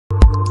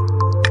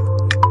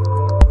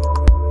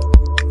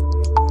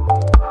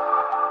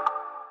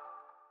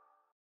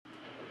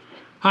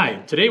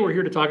Hi, today we're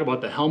here to talk about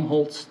the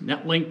Helmholz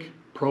NETlink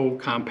PRO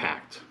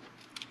Compact.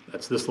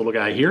 That's this little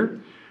guy here.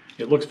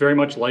 It looks very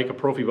much like a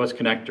PROFIBUS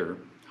connector.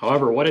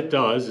 However, what it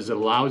does is it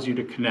allows you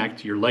to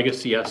connect your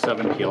legacy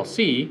S7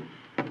 PLC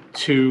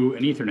to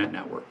an Ethernet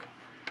network.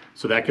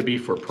 So that could be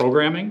for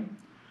programming.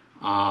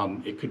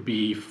 It could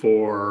be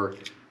for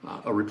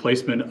a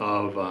replacement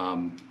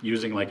of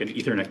using like an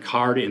Ethernet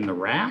card in the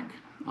rack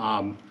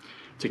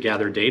to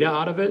gather data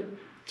out of it,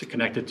 to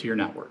connect it to your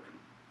network.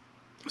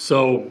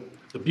 So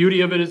the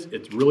beauty of it is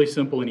it's really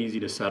simple and easy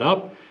to set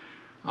up.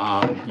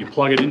 You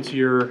plug it into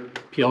your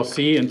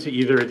PLC into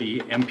either the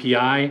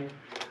MPI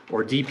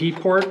or DP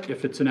port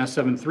if it's an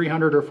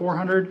S7-300 or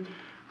 400.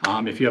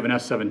 If you have an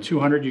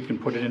S7-200, you can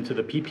put it into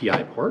the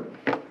PPI port.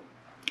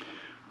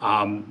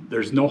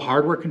 There's no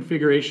hardware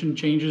configuration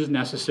changes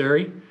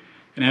necessary.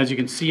 And as you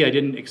can see, I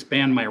didn't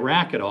expand my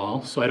rack at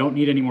all, so I don't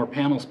need any more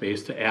panel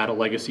space to add a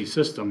legacy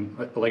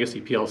system, a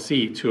legacy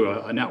PLC to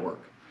a network.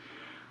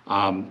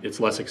 It's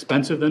less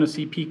expensive than a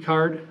CP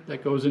card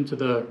that goes into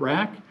the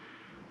rack,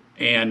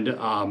 and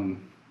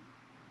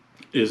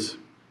is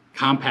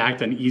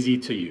compact and easy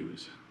to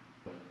use.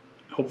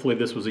 Hopefully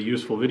this was a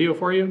useful video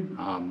for you.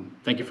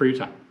 Thank you for your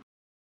time.